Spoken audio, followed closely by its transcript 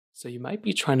So you might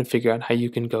be trying to figure out how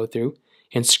you can go through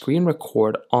and screen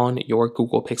record on your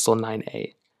Google Pixel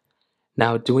 9a.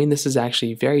 Now doing this is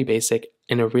actually very basic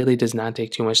and it really does not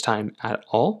take too much time at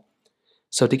all.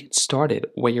 So to get started,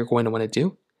 what you're going to want to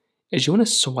do is you want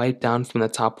to swipe down from the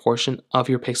top portion of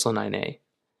your Pixel 9a.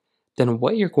 Then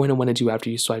what you're going to want to do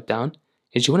after you swipe down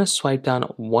is you want to swipe down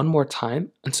one more time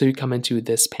until you come into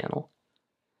this panel.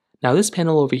 Now this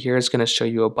panel over here is going to show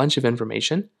you a bunch of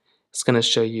information. It's going to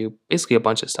show you basically a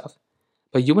bunch of stuff.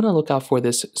 But you want to look out for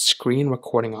this screen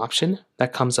recording option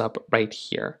that comes up right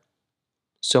here.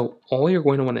 So all you're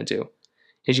going to want to do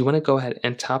is you want to go ahead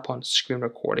and tap on screen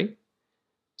recording.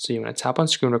 So you want to tap on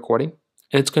screen recording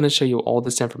and it's going to show you all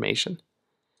this information.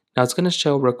 Now it's going to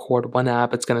show record one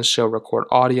app, it's going to show record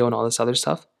audio and all this other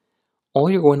stuff. All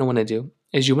you're going to want to do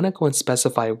is you want to go and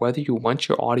specify whether you want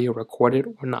your audio recorded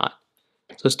or not.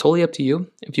 So it's totally up to you.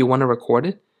 If you want to record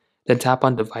it, then tap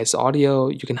on device audio.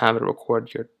 You can have it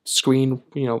record your screen,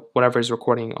 whatever's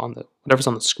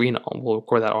on the screen will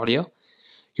record that audio.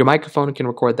 Your microphone can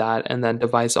record that, and then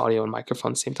device audio and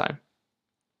microphone at the same time.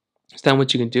 So then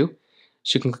what you can do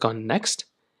is you can click on next,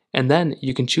 and then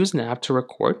you can choose an app to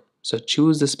record. So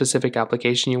choose the specific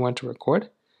application you want to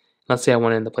record. Let's say I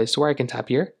want it in the Play Store. I can tap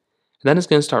here, and then it's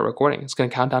going to start recording. It's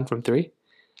going to count down from 3.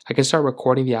 I can start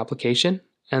recording the application,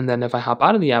 and then if I hop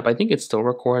out of the app, I think it still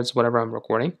records whatever I'm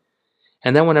recording.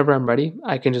 And then whenever I'm ready,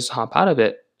 I can just hop out of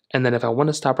it. And then if I want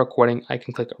to stop recording, I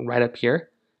can click right up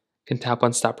here. I can tap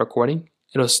on stop recording.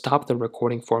 It'll stop the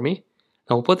recording for me.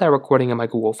 And I'll put that recording in my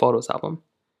Google Photos album.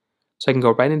 So I can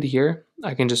go right into here.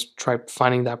 I can just try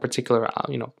finding that particular,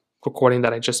 recording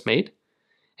that I just made.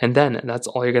 And then that's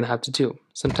all you're going to have to do.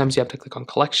 Sometimes you have to click on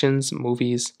collections,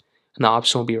 movies, and the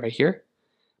option will be right here.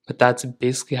 But that's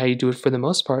basically how you do it for the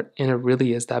most part. And it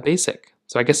really is that basic.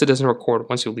 So I guess it doesn't record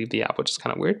once you leave the app, which is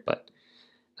kind of weird, but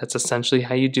that's essentially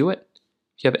how you do it.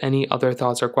 If you have any other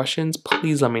thoughts or questions,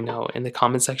 please let me know in the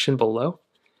comment section below.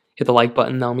 Hit the like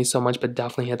button, that'll mean so much, but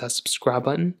definitely hit that subscribe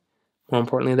button. More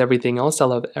importantly than everything else, I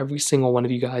love every single one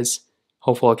of you guys.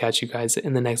 Hopefully I'll catch you guys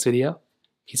in the next video.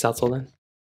 Peace out till then.